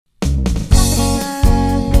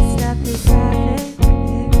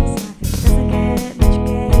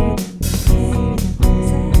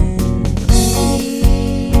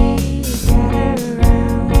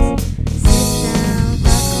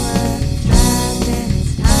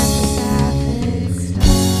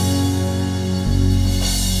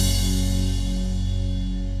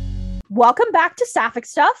Welcome back to Sapphic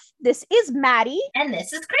Stuff. This is Maddie. And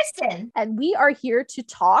this is Kristen. And we are here to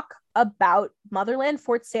talk about Motherland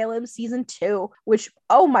Fort Salem Season 2, which,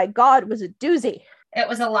 oh my God, was a doozy. It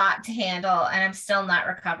was a lot to handle, and I'm still not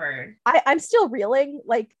recovered. I'm still reeling.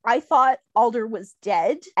 Like, I thought Alder was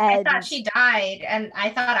dead. And I thought she died, and I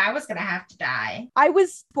thought I was going to have to die. I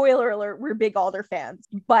was, spoiler alert, we're big Alder fans,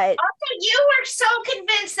 but... Also, you were so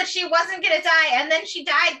convinced that she wasn't going to die, and then she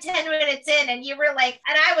died 10 minutes in, and you were like,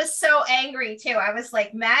 and I was so angry, too. I was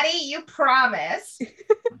like, Maddie, you promised.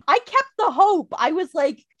 I kept the hope. I was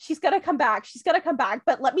like, she's going to come back. She's going to come back.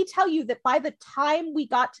 But let me tell you that by the time we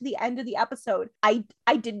got to the end of the episode, I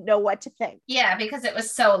didn't know what to think. Yeah, because it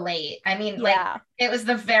was so late. I mean, like, it was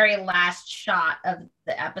the very last shot of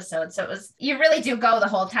the episode. So it was, you really do go the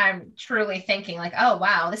whole time truly thinking like, oh,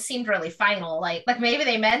 wow, this seemed really final. Like maybe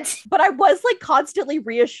they meant. But I was like constantly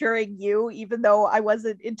reassuring you, even though I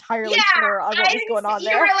wasn't entirely sure on what was going on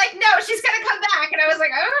there. You were like, no, she's going to come back. And I was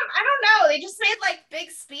like, I don't know. They just made like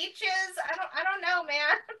big speeches. I don't know,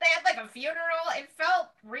 man. They had like a funeral. It felt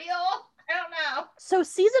real. I don't know. So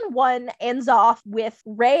season 1 ends off with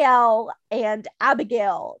Raelle and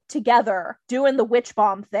Abigail together doing the witch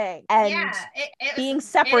bomb thing and being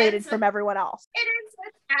separated from everyone else. It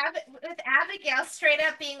is with Abigail straight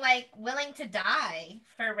up being like willing to die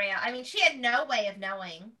for Raelle. I mean, she had no way of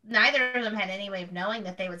knowing. Neither of them had any way of knowing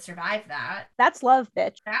that they would survive that. That's love,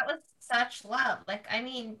 bitch. That was such love. Like, I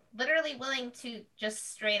mean, literally willing to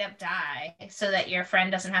just straight up die so that your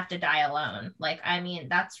friend doesn't have to die alone. Like, I mean,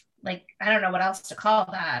 that's like, I don't know what else to call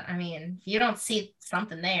that. I mean, if you don't see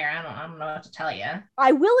something there, I don't know what to tell you.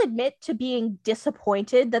 I will admit to being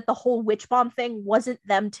disappointed that the whole witch bomb thing wasn't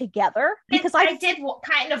them together, because I did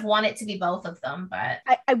kind of want it to be both of them, but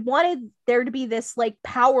I wanted there to be this like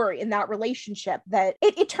power in that relationship that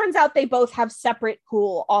it turns out they both have separate,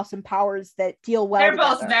 cool, awesome powers that deal well They're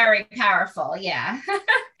together. Both very powerful, yeah.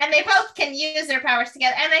 And they both can use their powers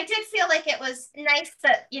together. And I did feel like it was nice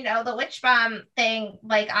that, you know, the witch bomb thing,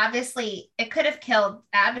 like, obviously it could have killed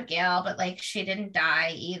Abigail, but like she didn't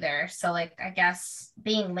die either. So like, I guess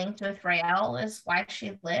being linked with Raelle is why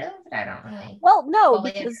she lived. I don't really. Well, no,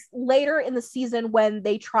 because later in the season when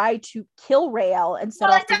they try to kill Raelle and set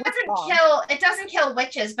off the witch bomb. It doesn't kill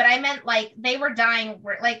witches, but I meant like they were dying.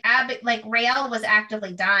 Like Raelle was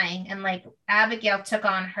actively dying, and like Abigail took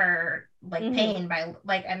on her like pain by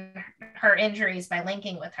like and her injuries by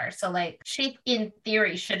linking with her. So like she in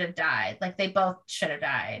theory should have died. Like they both should have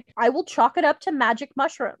died. I will chalk it up to magic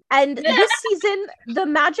mushroom. And this season the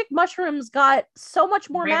magic mushrooms got so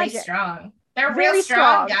much more really magic. Strong. They're really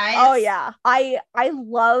strong, guys. Oh yeah. I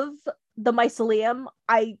love the mycelium.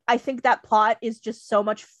 I think that plot is just so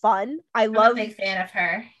much fun. I'm a big fan of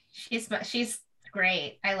her. She's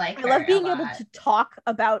great. I love being able to talk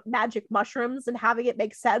about magic mushrooms and having it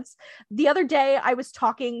make sense. The other day I was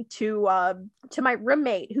talking to my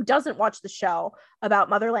roommate who doesn't watch the show about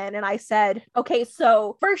Motherland, and I said, okay,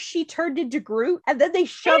 so first she turned into Groot and then they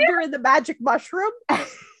shoved her in the magic mushroom.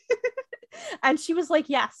 And she was like,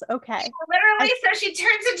 yes, okay. Literally, so she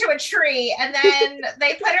turns into a tree and then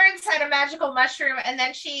they put her inside a magical mushroom and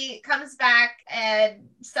then she comes back and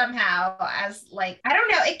somehow as like, I don't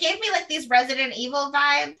know, it gave me like these Resident Evil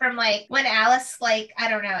vibe from like when Alice, like, I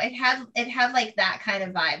don't know, it had like that kind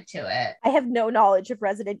of vibe to it. I have no knowledge of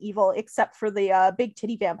Resident Evil except for the big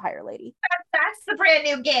titty vampire lady. That's the brand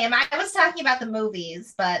new game. I was talking about the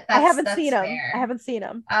movies, but I haven't seen them. I haven't seen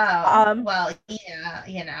them. Oh, well, yeah,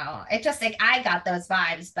 you know, it just like I got those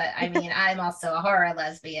vibes, but I mean, I'm also a horror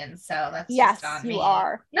lesbian, so that's just on me. Yes, you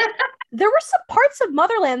are. There were some parts of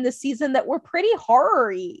Motherland this season that were pretty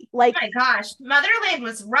horror-y. Like, oh my gosh, Motherland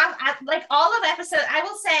was rough. Like all of episode, I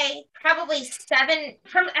will say probably 7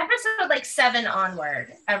 from episode like 7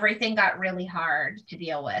 onward. Everything got really hard to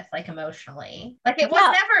deal with, like emotionally. Like it was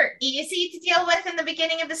never easy to deal with in the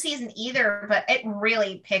beginning of the season either, but it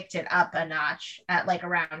really picked it up a notch at like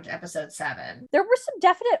around episode 7. There were some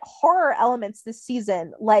definite horror elements this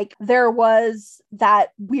season. Like there was that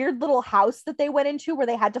weird little house that they went into where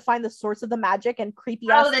they had to find the source of the magic and creepy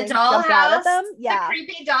ass things jumped out at them. Yeah, the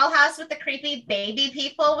creepy dollhouse with the creepy baby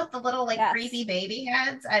people with the little like creepy baby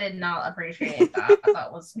heads. I did not appreciate that.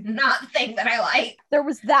 That was not the thing that I liked. There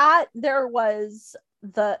was that. There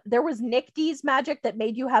was Nick D's magic that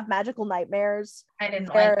made you have magical nightmares. I didn't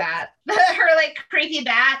like that. Her like creepy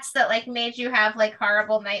bats that like made you have like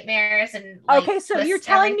horrible nightmares and like, okay, so you're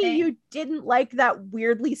telling me you didn't like that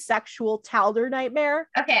weirdly sexual Talder nightmare?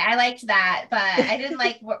 Okay, I liked that, but I didn't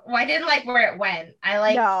like I didn't like where it went. I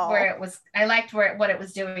liked where it was. I liked what it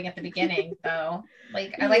was doing at the beginning though.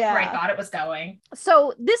 Like I liked where I thought it was going.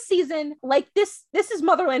 So this season, like this is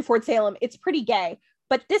Motherland Fort Salem. It's pretty gay.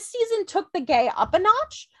 but this season took the gay up a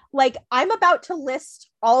notch. Like, I'm about to list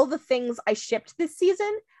all the things I shipped this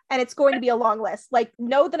season, and it's going to be a long list. Like,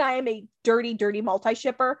 know that I am a dirty, dirty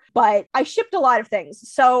multi-shipper, but I shipped a lot of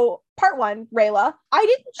things. So part one, Rayla. I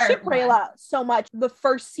didn't ship Rayla so much the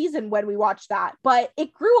first season when we watched that, but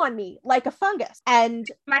it grew on me like a fungus and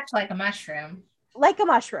much like a mushroom. Like a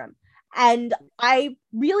mushroom. And I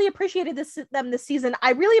really appreciated them this season.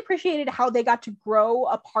 I really appreciated how they got to grow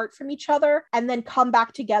apart from each other and then come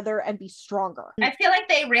back together and be stronger. I feel like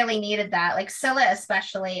they really needed that, like Scylla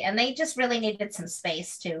especially, and they just really needed some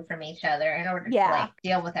space too from each other in order to like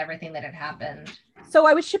deal with everything that had happened. So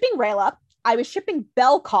I was shipping Rayla. I was shipping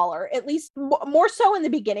Bell Collar, at least more so in the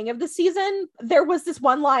beginning of the season. There was this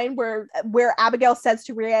one line where Abigail says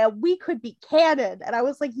to Rhea, "We could be canon," and I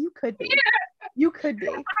was like, "You could be." Yeah. You could be.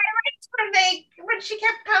 I liked when she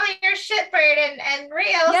kept calling her shitbird and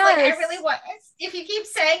Rhea was like, I really want, if you keep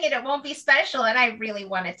saying it won't be special, and I really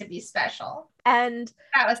want it to be special. And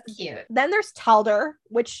that was cute. Then there's Talder,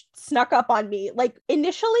 which snuck up on me. Like,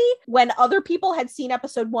 initially, when other people had seen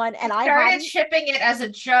episode 1 and I started shipping it as a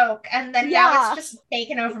joke, and then now it's just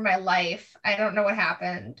taken over my life. I don't know what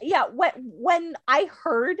happened. Yeah, when I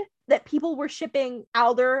heard that people were shipping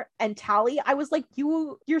Alder and Tally, I was like,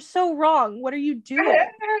 you're so wrong. What are you doing?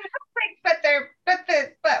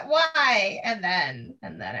 but why? And then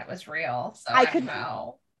it was real. So I don't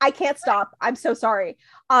know. I can't stop. I'm so sorry.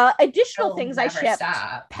 Additional things I shipped.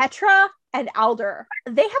 Petra and Alder.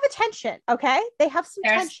 They have a tension, okay? They have some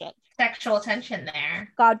tension. Sexual tension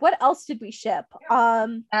there. God, what else did we ship?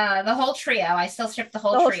 The whole trio. I still ship the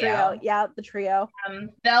whole trio. Yeah, the trio.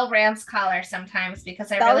 Belle Rand's collar sometimes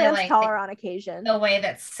because I Belle really Rand's like collar on occasion. The way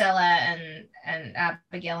that Scylla and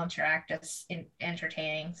Abigail interact is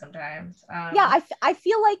entertaining sometimes. I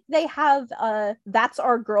feel like they have that's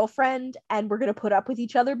our girlfriend and we're gonna put up with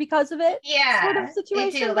each other because of it. Yeah, sort of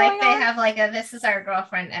situation. They do. Like they have like a this is our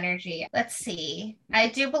girlfriend energy. Let's see. I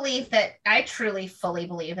do believe that I truly fully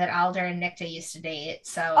believe that Alder and Nikta used to date.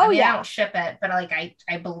 So I don't ship it, but like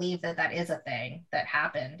I believe that is a thing that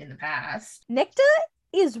happened in the past. Nikta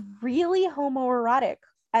is really homoerotic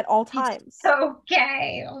at all times. She's so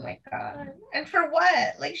gay. Oh my god. And for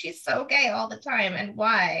what? Like, she's so gay all the time. And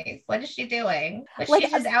why? What is she doing? But like,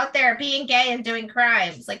 she's just out there being gay and doing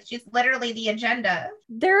crimes. Like, she's literally the agenda.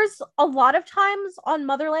 There's a lot of times on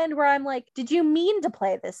Motherland where I'm like, did you mean to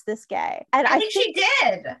play this gay? And I think she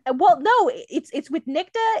did. Well, no, it's with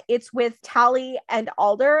Nikta, it's with Tally and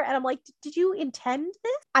Alder, and I'm like, did you intend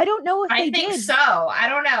this? I don't know if they did. I think so. I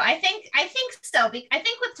don't know. I think so. I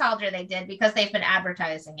think with Talder they did because they've been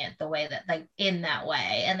advertising it the way that, like, in that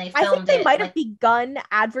way, and they filmed I think they might have begun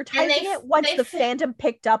advertising it once the fandom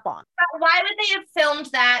picked up on. But why would they have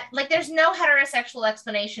filmed that? Like, there's no heterosexual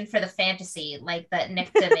explanation for the fantasy like that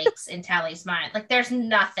Nikta makes in Tally's mind. Like, there's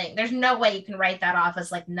nothing. There's no way you can write that off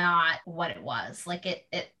as like not what it was. Like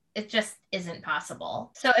it just isn't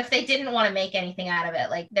possible. So if they didn't want to make anything out of it,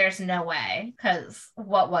 like, there's no way, because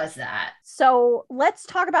what was that? So let's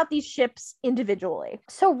talk about these ships individually.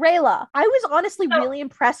 So Rayla, I was honestly really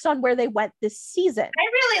impressed on where they went this season.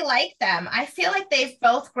 I really like them. I feel like they've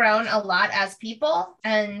both grown a lot as people,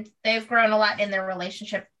 and they've grown a lot in their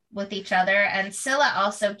relationship with each other. And Scylla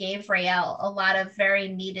also gave Raelle a lot of very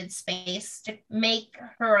needed space to make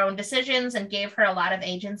her own decisions and gave her a lot of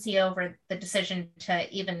agency over the decision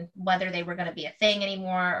to even whether they were going to be a thing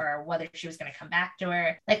anymore or whether she was going to come back to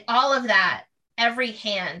her. Like, all of that, every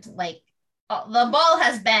hand, like, the ball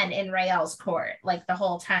has been in Raelle's court like the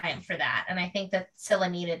whole time for that. And I think that Scylla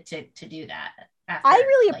needed to do that. After, I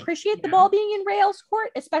really appreciate the ball being in Raelle's court,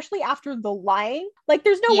 especially after the lying. Like,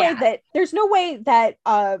 there's no way that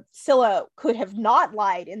Scylla could have not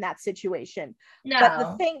lied in that situation. No. But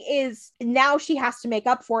the thing is, now she has to make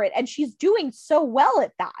up for it, and she's doing so well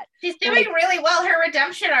at that. She's doing really well. Her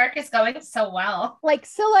redemption arc is going so well. Like,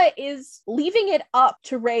 Scylla is leaving it up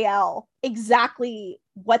to Raelle exactly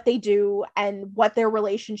what they do and what their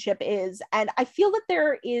relationship is, and I feel that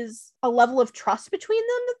there is a level of trust between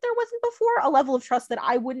them that there wasn't before, a level of trust that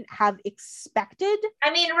I wouldn't have expected.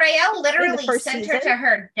 I mean, Raelle literally sent her to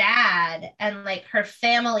her dad and like her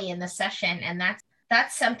family in the session, and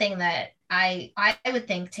that's something that I would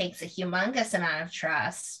think takes a humongous amount of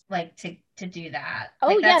trust, like to to do that. Oh,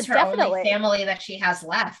 like, yeah, that's her definitely. only family that she has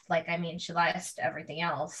left. Like, I mean, she lost everything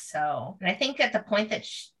else. So, and I think at the point that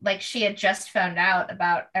she had just found out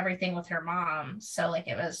about everything with her mom. So, like,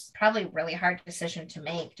 it was probably a really hard decision to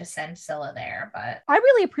make to send Scylla there. But I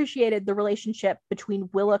really appreciated the relationship between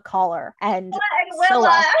Willa Collar and Willa,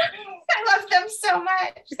 Scylla. I love them so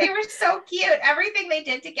much. They were so cute. Everything they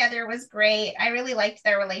did together was great. I really liked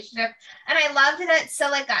their relationship. And I loved that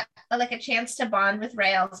Scylla got like a chance to bond with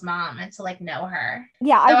Rael's mom and to like know her.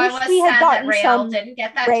 Yeah, So I I wish was we had sad that gotten Rael some didn't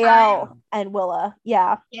get that Rael time. and Willa.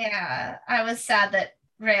 Yeah. Yeah, I was sad that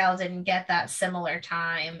Rael didn't get that similar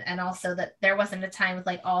time, and also that there wasn't a time with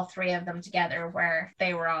like all three of them together where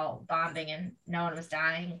they were all bonding and no one was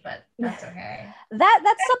dying, but that's okay.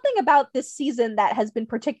 That's something about this season that has been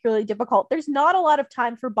particularly difficult. There's not a lot of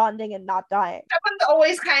time for bonding and not dying. Someone's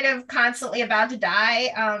always kind of constantly about to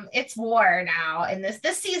die. It's war now, and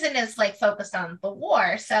this season is like focused on the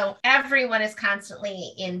war, so everyone is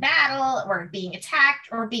constantly in battle or being attacked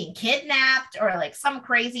or being kidnapped, or like some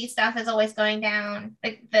crazy stuff is always going down.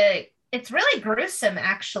 Like it's really gruesome,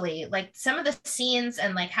 actually. Like some of the scenes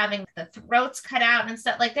and like having the throats cut out and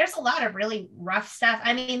stuff. Like there's a lot of really rough stuff.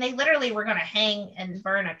 I mean, they literally were going to hang and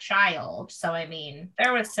burn a child. So I mean,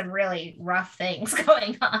 there was some really rough things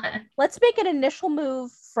going on. Let's make an initial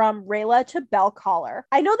move from Rayla to Bell Collar.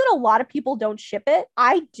 I know that a lot of people don't ship it.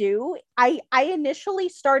 I do. I initially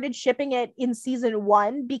started shipping it in season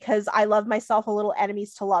 1 because I love myself a little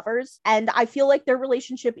enemies to lovers, and I feel like their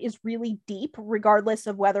relationship is really deep regardless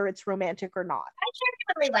of whether it's romantic or not.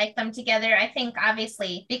 I genuinely like them together. I think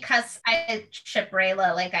obviously because I ship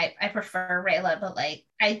Rayla, like I prefer Rayla, but like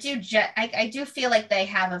I do feel like they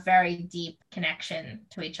have a very deep connection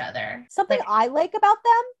to each other. Something like, I like about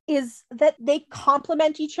them is that they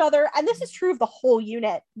complement each other, and this is true of the whole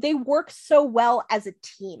unit. They work so well as a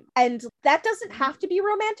team, and that doesn't have to be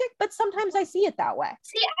romantic, but sometimes I see it that way.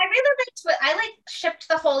 See, I really liked shipped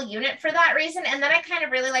the whole unit for that reason, and then I kind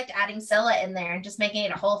of really liked adding Scylla in there and just making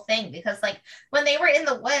it a whole thing, because like when they were in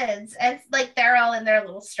the woods and like they're all in their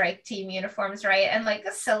little strike team uniforms, right? And like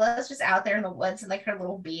Scylla's just out there in the woods in like her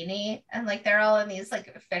little beanie, and like they're all in these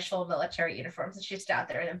like official military uniforms, and she's just out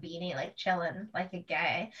there in a beanie like chilling like a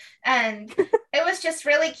gay. And it was just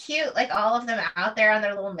really cute, like all of them out there on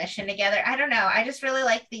their little mission together. I don't know, I just really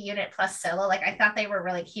liked the unit plus Scylla. Like I thought they were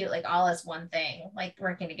really cute, like all as one thing, like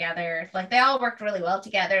working together. Like they all worked really well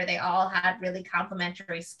together. They all had really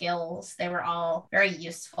complementary skills. They were all very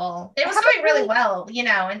useful. It was going really well, you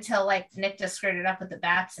know, until like Nick just screwed it up with the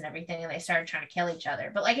bats and everything, and they started trying to kill each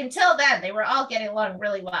other. But like until then, they were all getting along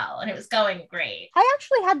really well, and it was going great. I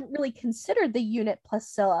actually hadn't really considered the unit plus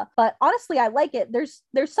Scylla, but honestly, I like it. There's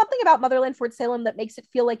something about Motherland Fort Salem that makes it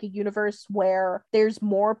feel like a universe where there's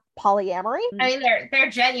more polyamory. I mean, there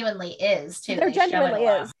genuinely is too. There genuinely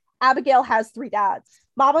is. Abigail has 3 dads.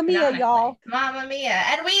 Mamma Mia, y'all. Mamma Mia.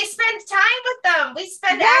 And we spend time with them. We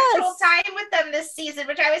spend actual time with them this season,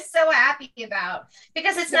 which I was so happy about,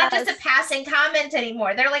 because it's not just a passing comment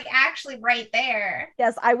anymore. They're like actually right there.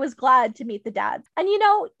 Yes, I was glad to meet the dads. And you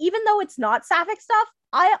know, even though it's not sapphic stuff,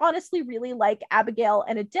 I honestly really like Abigail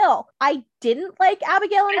and Adil. I didn't like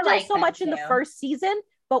Abigail and Adil so much in the first season,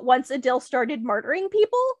 but once Adil started murdering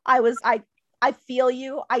people, I feel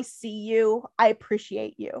you, I see you, I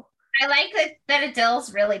appreciate you. I like that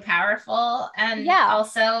Adil's really powerful, and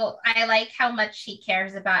also I like how much he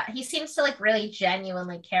cares about. He seems to like really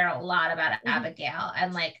genuinely care a lot about Abigail,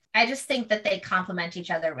 and like I just think that they complement each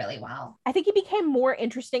other really well. I think he became more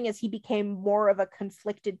interesting as he became more of a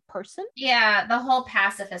conflicted person. Yeah, the whole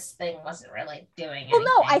pacifist thing wasn't really doing anything.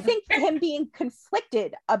 Well, no, I think him being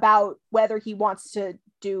conflicted about whether he wants to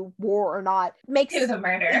do war or not makes the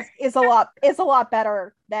murder is a lot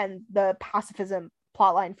better than the pacifism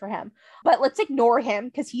plotline for him. But let's ignore him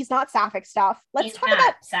because he's not sapphic stuff. Let's talk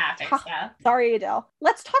about sapphic stuff. Sorry, Adil.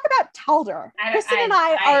 Let's talk about Talder. Kristen and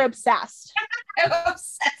I are obsessed. I'm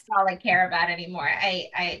obsessed. That's all I care about anymore.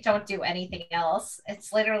 I don't do anything else.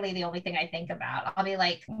 It's literally the only thing I think about. I'll be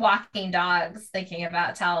like walking dogs thinking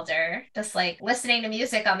about Talder, just like listening to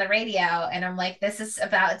music on the radio, and I'm like, this is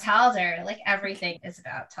about Talder. Like everything is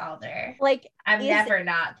about Talder. Like I'm never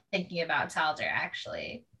not thinking about Talder,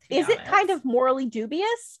 actually. Is it kind of morally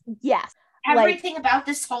dubious? Yes. Everything about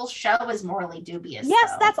this whole show is morally dubious.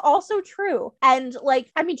 Yes, though. That's also true. And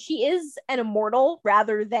like, I mean, she is an immortal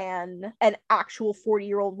rather than an actual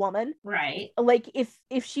 40-year-old woman. Right. Like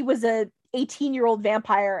if she was a 18-year-old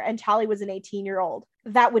vampire and Tally was an 18-year-old,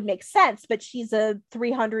 that would make sense, but she's a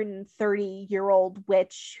 330-year-old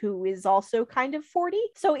witch who is also kind of 40.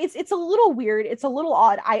 So it's a little weird. It's a little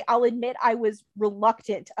odd. I'll admit I was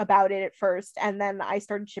reluctant about it at first, and then I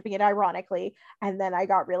started shipping it ironically, and then I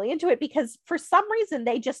got really into it because for some reason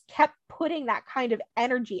they just kept putting that kind of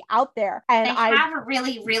energy out there. And they have a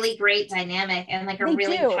really, really great dynamic and like a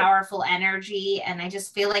really powerful energy. And I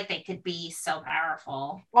just feel like they could be so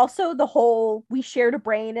powerful. Also, the whole we shared a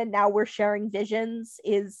brain and now we're sharing visions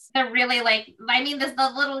is they're really like, I mean, the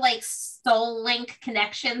little like soul link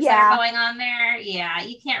connections that are going on there. Yeah,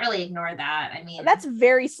 you can't really ignore that. I mean, that's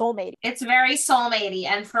very soulmate. It's very soulmatey.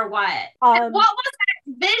 And for what? What was that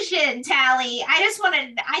vision, Tally? I just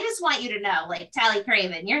want you to know, like, Tally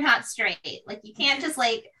Craven, you're not straight. Like, you can't just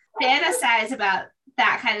like fantasize about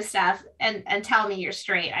that kind of stuff and tell me you're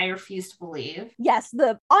straight. I refuse to believe. Yes,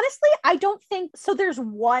 honestly, I don't think so. There's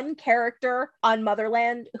one character on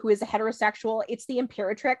Motherland who is a heterosexual. It's the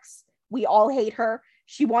Imperatrix. We all hate her.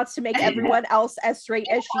 She wants to make everyone else as straight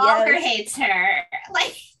as she Walker hates her.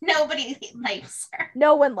 Like, nobody likes her.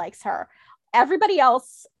 No one likes her. Everybody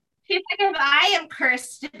else. She's like, if I am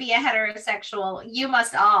cursed to be a heterosexual, you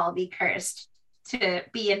must all be cursed to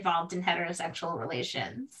be involved in heterosexual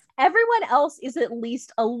relations. Everyone else is at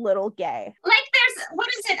least a little gay. Like there's, what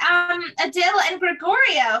is it? Adil and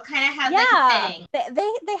Gregorio kind of have like a thing.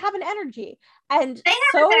 They have an energy. And they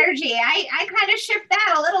have an energy. I kind of ship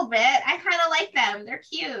that a little bit. I kind of like them. They're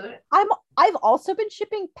cute. I've also been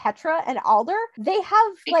shipping Petra and Alder. They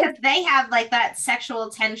have they have like that sexual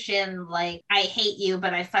tension, like I hate you,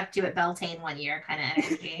 but I fucked you at Beltane one year kind of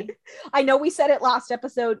energy. I know we said it last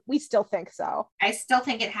episode. We still think so. I still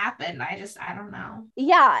think it happened. I don't know.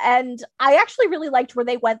 Yeah, and I actually really liked where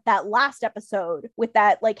they went that last episode with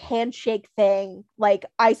that like handshake thing. Like,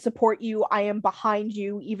 I support you. I am behind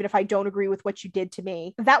you, even if I don't agree with what you did to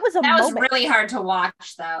me. That was really hard to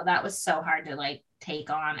watch, though. That was so hard to like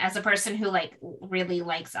take on. As a person who like really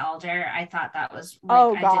likes Alder, I thought that was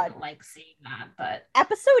like, I didn't like seeing that. But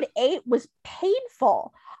episode 8 was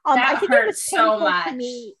painful. I think it was painful so much to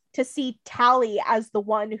me to see Tally as the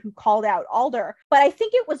one who called out Alder, but I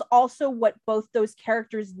think it was also what both those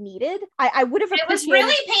characters needed. I would have appreciated. It was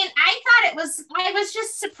really painful. I was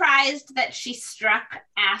just surprised that she struck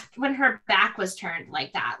after when her back was turned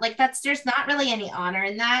like that. Like there's not really any honor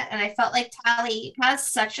in that, and I felt like Tally has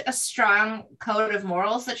such a strong code of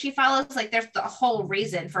morals that she follows. Like there's the whole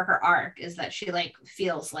reason for her arc is that she like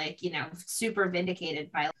feels like, you know, super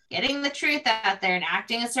vindicated by getting the truth out there and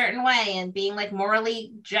acting a certain way and being like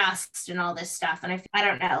morally just and all this stuff. And I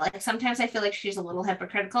don't know, like sometimes I feel like she's a little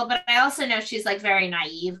hypocritical, but I also know she's like very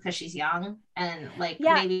naive because she's young and like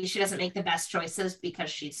maybe she doesn't make the best choices because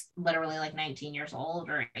she's literally like 19 years old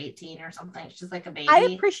or 18 or something. She's like a baby. I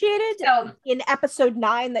appreciated in episode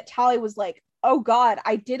 9 that Tally was like, oh God,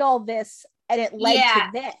 I did all this and it led to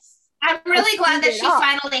this. I'm really glad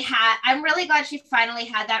that I'm really glad she finally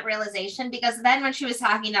had that realization, because then when she was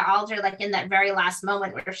talking to Alder, like in that very last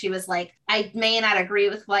moment where she was like, I may not agree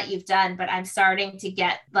with what you've done, but I'm starting to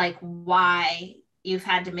get like why you've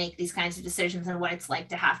had to make these kinds of decisions and what it's like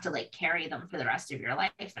to have to like carry them for the rest of your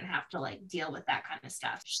life and have to like deal with that kind of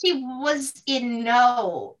stuff. She was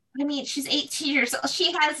she's 18 years old.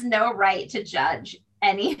 She has no right to judge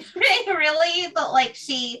anything really, but like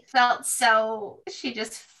she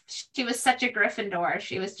was such a Gryffindor.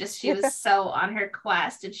 She was so on her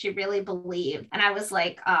quest and she really believed. And I was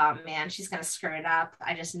like, oh man, she's going to screw it up.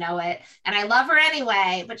 I just know it. And I love her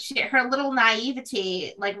anyway, but her little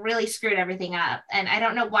naivety like really screwed everything up. And I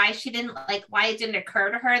don't know why it didn't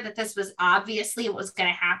occur to her that this was obviously what was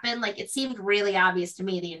going to happen. Like it seemed really obvious to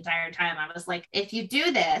me the entire time. I was like, if you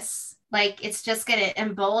do this, like, it's just going to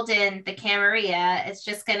embolden the Camarilla. It's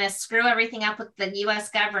just going to screw everything up with the U.S.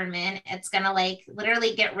 government. It's going to, like,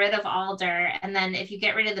 literally get rid of Alder. And then if you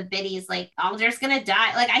get rid of the biddies, like, Alder's going to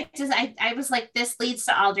die. Like, I was like, this leads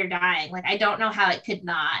to Alder dying. Like, I don't know how it could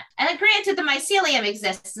not. And then granted, the mycelium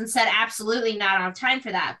exists and said absolutely not on time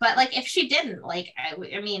for that. But, like, if she didn't, like,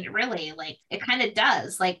 I mean, really, like, it kind of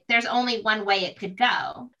does. Like, there's only one way it could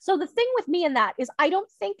go. So the thing with me in that is I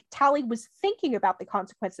don't think Tally was thinking about the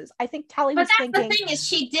consequences. I think Tally was thinking. But that's the thing is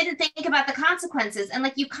she didn't think about the consequences. And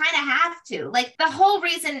like, you kind of have to. Like the whole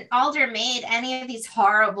reason Alder made any of these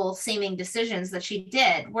horrible seeming decisions that she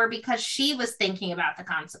did were because she was thinking about the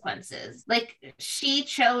consequences. Like she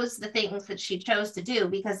chose the things that she chose to do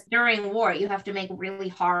because during war, you have to make really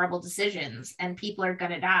horrible decisions and people are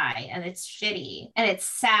going to die and it's shitty and it's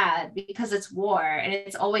sad because it's war and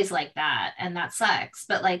it's always like that. And that sucks.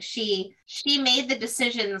 But like she made the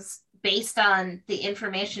decisions based on the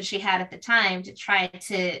information she had at the time to try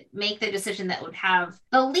to make the decision that would have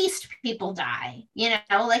the least people die,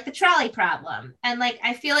 like the trolley problem. And like,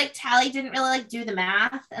 I feel like Tally didn't really like do the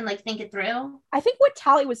math and like think it through. I think what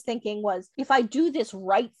Tally was thinking was, if I do this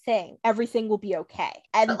right thing, everything will be okay.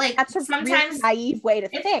 And but like, that's a really naive way to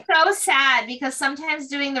think. It's so sad because sometimes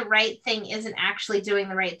doing the right thing isn't actually doing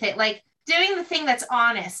the right thing. Like, doing the thing that's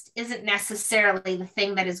honest isn't necessarily the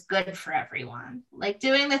thing that is good for everyone. Like,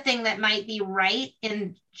 doing the thing that might be right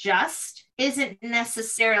and just isn't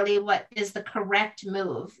necessarily what is the correct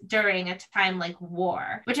move during a time like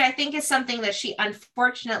war, which I think is something that she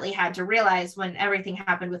unfortunately had to realize when everything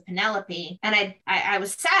happened with Penelope. And I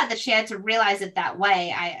was sad that she had to realize it that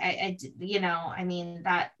way. I mean,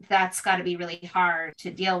 that's got to be really hard to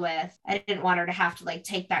deal with. I didn't want her to have to like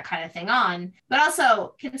take that kind of thing on, but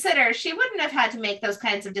also consider she wouldn't have had to make those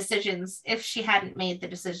kinds of decisions if she hadn't made the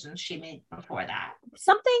decisions she made before that.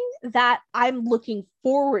 Something that I'm looking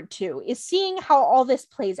forward to is seeing how all this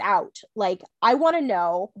plays out. Like, I want to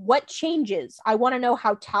know what changes. I want to know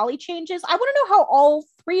how Tally changes. I want to know how all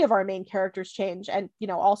three of our main characters change, and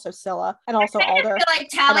also Scylla and also Alder. I feel like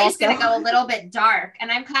Tally's going to go a little bit dark,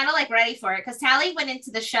 and I'm kind of like ready for it because Tally went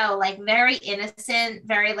into the show like very innocent,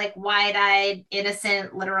 very like wide-eyed,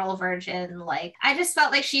 innocent, literal virgin. Like, I just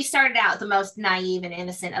felt like she started out the most naive and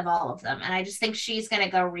innocent of all of them, and I just think she's going to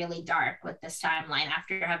go really dark with this timeline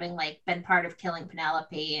after having like been part of killing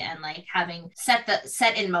Penelope and like having set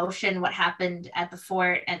in motion what happened at the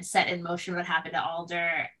fort and set in motion what happened to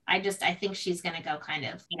Alder. I think she's going to go kind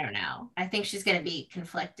of, I don't know. I think she's going to be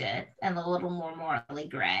conflicted and a little more morally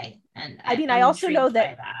gray. And I also know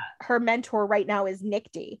that her mentor right now is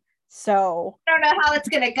Nikti. So I don't know how it's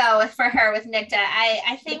going to go for her with Nikta.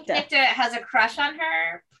 I think Nikta has a crush on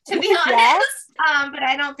her, to be honest. Yes. But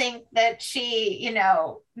I don't think that she,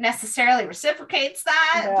 necessarily reciprocates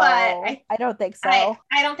that. No, but I don't think so.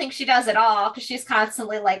 I don't think she does at all, because she's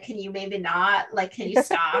constantly like, can you maybe not? Like, can you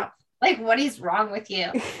stop? Like, what is wrong with you?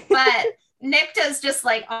 But Nikta's just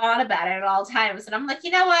like on about it at all times. And I'm like, you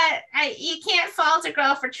know what? You can't fault a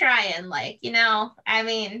girl for trying. Like, I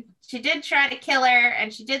mean, she did try to kill her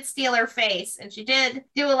and she did steal her face and she did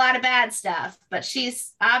do a lot of bad stuff. But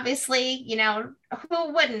she's obviously,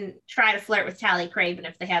 who wouldn't try to flirt with Tally Craven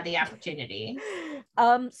if they had the opportunity?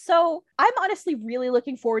 So I'm honestly really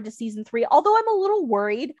looking forward to season 3, although I'm a little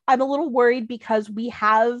worried. I'm a little worried because we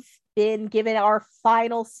have been given our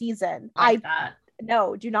final season.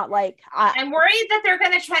 No, do not like. I'm worried that they're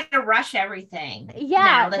going to try to rush everything. Yeah,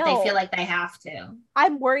 now that they feel like they have to.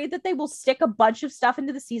 I'm worried that they will stick a bunch of stuff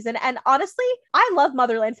into the season. And honestly, I love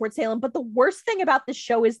Motherland Fort Salem, but the worst thing about this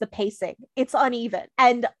show is the pacing. It's uneven.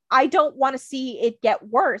 And I don't want to see it get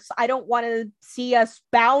worse. I don't want to see us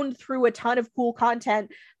bound through a ton of cool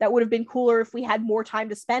content that would have been cooler if we had more time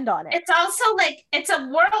to spend on it. It's also like, it's a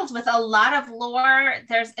world with a lot of lore.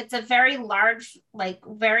 It's a very large, like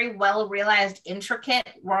very well realized, intricate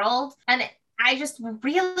world. And I just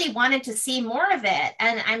really wanted to see more of it.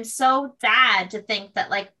 And I'm so sad to think that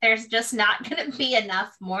like, there's just not going to be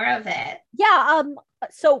enough more of it. Yeah.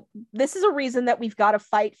 So this is a reason that we've got to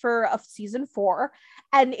fight for a season 4.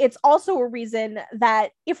 And it's also a reason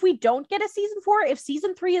that if we don't get a season 4, if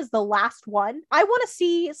season 3 is the last one, I want to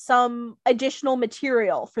see some additional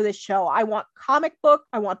material for this show. I want comic book,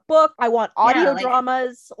 I want audio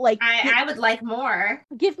dramas. Like I would like more.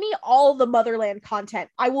 Give me all the Motherland content.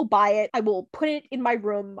 I will buy it. I will put it in my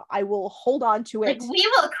room. I will hold on to it. Like,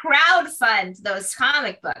 we will crowdfund those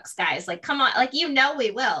comic books, guys. Like, come on. Like,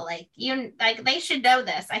 we will. Like, they should know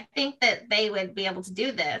this. I think that they would be able to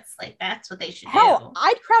do this. Like, that's what they should do.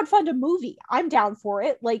 I'd crowdfund a movie. I'm down for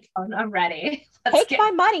it. Like, I'm ready. Take my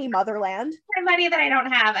money, Motherland. My money that I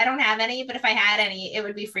don't have. I don't have any, but if I had any, it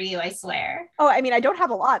would be for you, I swear. Oh, I mean, I don't have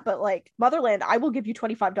a lot, but like, Motherland, I will give you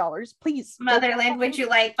 $25. Please. Motherland, would you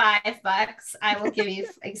like $5? I will give you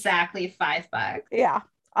exactly $5. Yeah.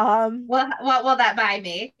 What will that buy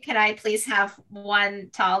me? Can I please have one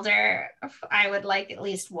Talder? I would like at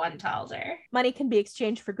least one Talder. Money can be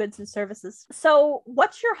exchanged for goods and services. So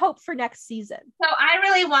what's your hope for next season? So I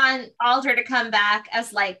really want Alder to come back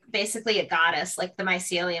as like basically a goddess, like the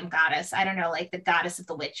mycelium goddess. I don't know, like the goddess of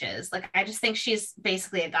the witches. Like, I just think she's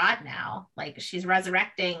basically a god now. Like, she's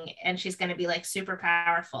resurrecting and she's going to be like super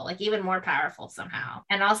powerful, like even more powerful somehow.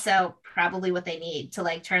 And also probably what they need to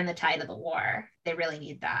like turn the tide of the war. They really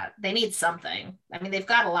need that. They need something. I mean, they've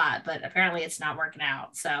got a lot, but apparently it's not working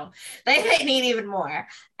out. So they need even more.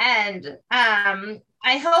 And I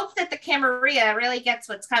hope that the Camarilla really gets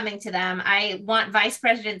what's coming to them. I want Vice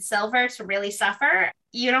President Silver to really suffer.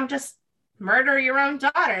 You don't just murder your own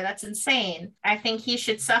daughter. That's insane. I think he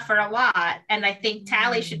should suffer a lot. And I think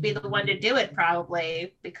Tally should be the one to do it,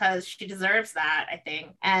 probably, because she deserves that, I think.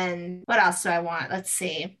 And what else do I want? Let's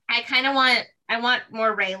see. I want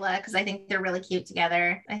more Rayla because I think they're really cute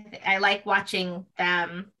together. I like watching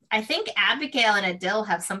them. I think Abigail and Adil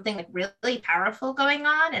have something like really powerful going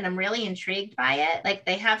on, and I'm really intrigued by it. Like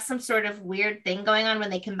they have some sort of weird thing going on when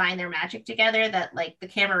they combine their magic together that like the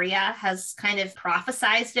Camarilla has kind of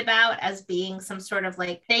prophesized about as being some sort of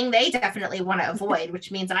like thing they definitely want to avoid,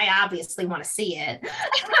 which means I obviously want to see it.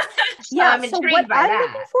 So yeah, I'm so intrigued what by I'm that.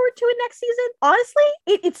 looking forward to in next season, honestly,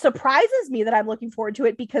 it surprises me that I'm looking forward to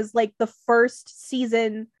it because like the first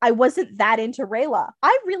season, I wasn't that into Rayla.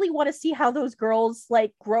 I really want to see how those girls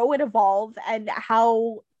like grow and evolve and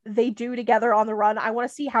how they do together on the run. I want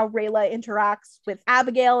to see how Rayla interacts with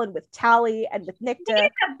Abigail and with Tally and with Nicta. The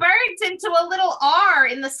birds into a little R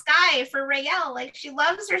in the sky for Raelle. Like she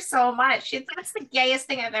loves her so much. That's the gayest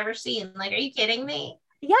thing I've ever seen. Like, are you kidding me?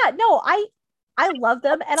 Yeah, no, I love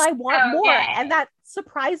them and I want more. Okay. And that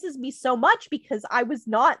surprises me so much because I was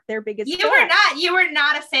not their biggest You fan. were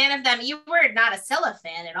not a fan of them. You were not a Scylla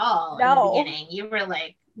fan at all in the beginning. You were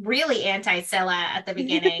like really anti-Scylla at the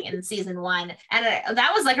beginning in season 1. And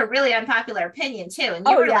that was like a really unpopular opinion too. And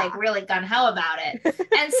you were like really gung-ho about it.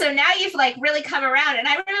 And so now you've like really come around. And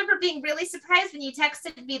I remember being really surprised when you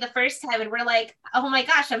texted me the first time and we're like, oh my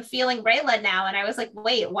gosh, I'm feeling Rayla now. And I was like,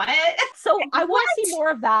 wait, what? So I want to see more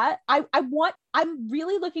of that. I'm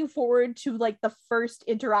really looking forward to like the first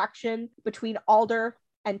interaction between Alder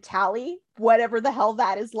and Tally, whatever the hell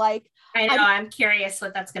that is like. I know, I'm curious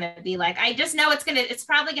what that's going to be like. I just know it's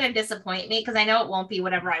probably going to disappoint me because I know it won't be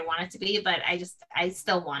whatever I want it to be, but I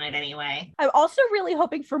still want it anyway. I'm also really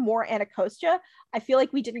hoping for more Anacostia. I feel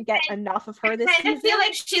like we didn't get enough of her this season. I feel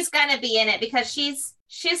like she's going to be in it because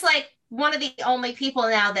she's like one of the only people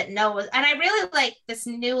now that knows. And I really like this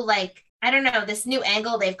new, like, I don't know, this new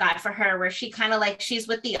angle they've got for her where she kind of like, she's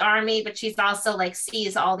with the army, but she's also like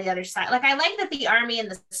sees all the other side. Like, I like that the army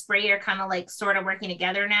and the Spree are kind of like sort of working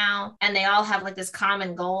together now. And they all have like this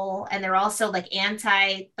common goal. And they're also like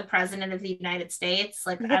anti the president of the United States.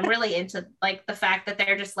 Like, I'm really into like the fact that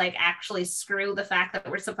they're just like actually screw the fact that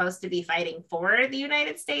we're supposed to be fighting for the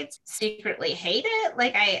United States, secretly hate it.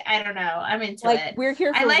 Like, I don't know. I'm into like, it. We're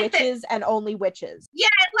here for witches and only witches. Yeah,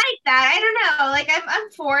 I like that. I don't know. Like,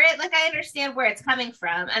 I'm for it. Like, I understand where it's coming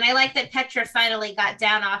from. And I like that Petra finally got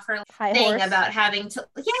down off her thing about having to,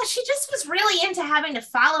 she just was really into having to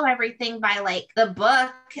follow everything by like the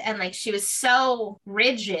book. And like, she was so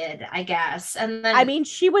rigid, I guess. And then, I mean,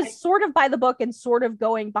 she was sort of by the book and sort of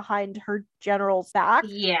going behind her general's back.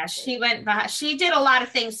 Yeah, she went behind. She did a lot of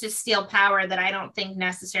things to steal power that I don't think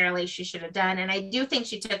necessarily she should have done. And I do think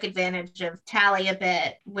she took advantage of Tally a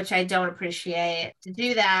bit, which I don't appreciate to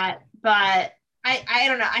do that. But I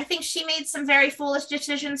don't know. I think she made some very foolish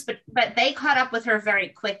decisions, but they caught up with her very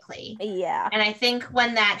quickly. Yeah. And I think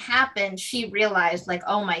when that happened, she realized like,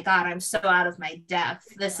 oh my God, I'm so out of my depth.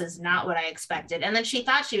 This is not what I expected. And then she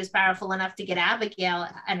thought she was powerful enough to get Abigail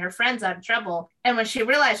and her friends out of trouble. And when she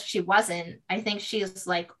realized she wasn't, I think she was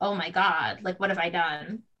like, oh my God, like, what have I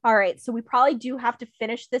done? All right, so we probably do have to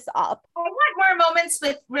finish this up. I want more moments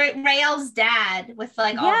with Raelle's dad, with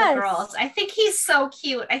like all the girls. I think he's so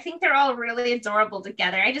cute. I think they're all really adorable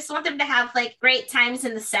together. I just want them to have like great times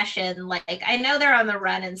in the session. Like, I know they're on the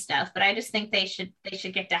run and stuff, but I just think they should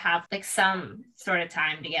get to have like some sort of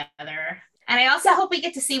time together. And I also hope we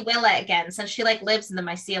get to see Willa again, since she like lives in the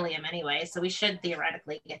mycelium anyway. So we should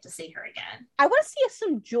theoretically get to see her again. I want to see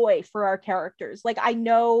some joy for our characters. Like, I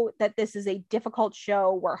know that this is a difficult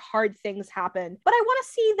show where hard things happen, but I want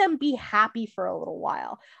to see them be happy for a little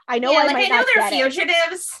while. I know I know they're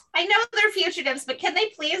fugitives. I know they're fugitives, but can they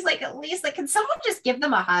please like at least like, can someone just give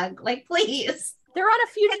them a hug? Like, please. They're on a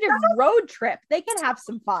fugitive road trip. They can have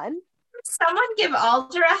some fun. Someone give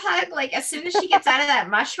Alder a hug, like as soon as she gets out of that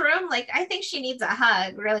mushroom. Like, I think she needs a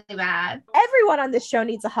hug really bad. Everyone on this show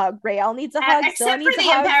needs a hug. Raelle needs a hug. Except for the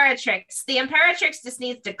Imperatrix. The Imperatrix just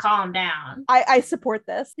needs to calm down. I support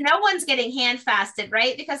this. No one's getting hand fasted,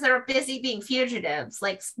 right? Because they're busy being fugitives.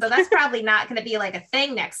 Like, so that's probably not going to be like a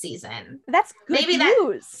thing next season. That's good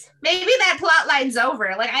news. Maybe that plot line's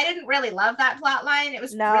over. Like, I didn't really love that plot line. It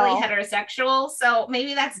was really heterosexual. So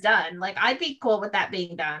maybe that's done. Like, I'd be cool with that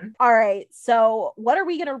being done. All right. So what are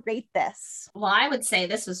we going to rate this? Well, I would say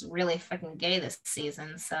this was really fucking gay this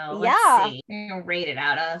season. So let's see. I'm going to rate it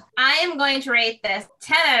out of. I am going to rate this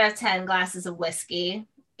 10 out of 10 glasses of whiskey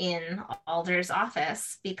in Alder's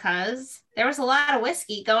office, because there was a lot of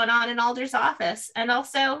whiskey going on in Alder's office, and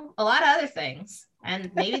also a lot of other things.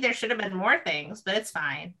 And maybe there should have been more things, but it's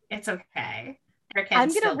fine. It's okay. There can I'm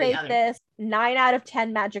still gonna be rate other- this 9 out of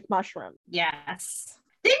 10 magic mushrooms. Yes.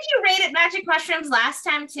 Didn't you rate it magic mushrooms last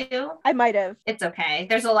time too? I might have. It's okay.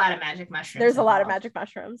 There's a lot of magic mushrooms. There's a lot of involved. magic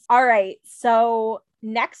mushrooms. All right. So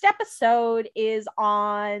next episode is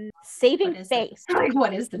on saving What is face. Like,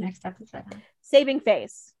 what is the next episode? Saving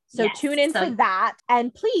face. So Yes, tune in so- for that.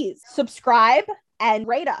 And please subscribe and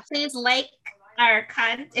rate us. Please like our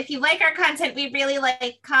content. If you like our content, we really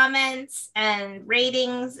like comments and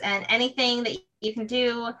ratings and anything that you can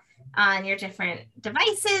do on your different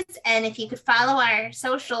devices. And if you could follow our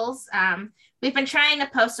socials, we've been trying to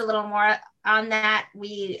post a little more on that.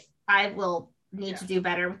 I will need to do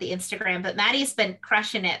better with the Instagram, but Maddie's been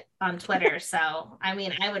crushing it on Twitter. So, I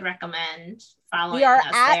mean, I would recommend following We are us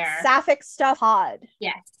at there. Sapphic Stuff Pod.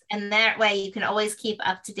 Yes. And that way you can always keep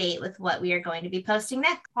up to date with what we are going to be posting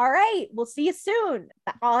next. All right. We'll see you soon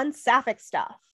on Sapphic Stuff.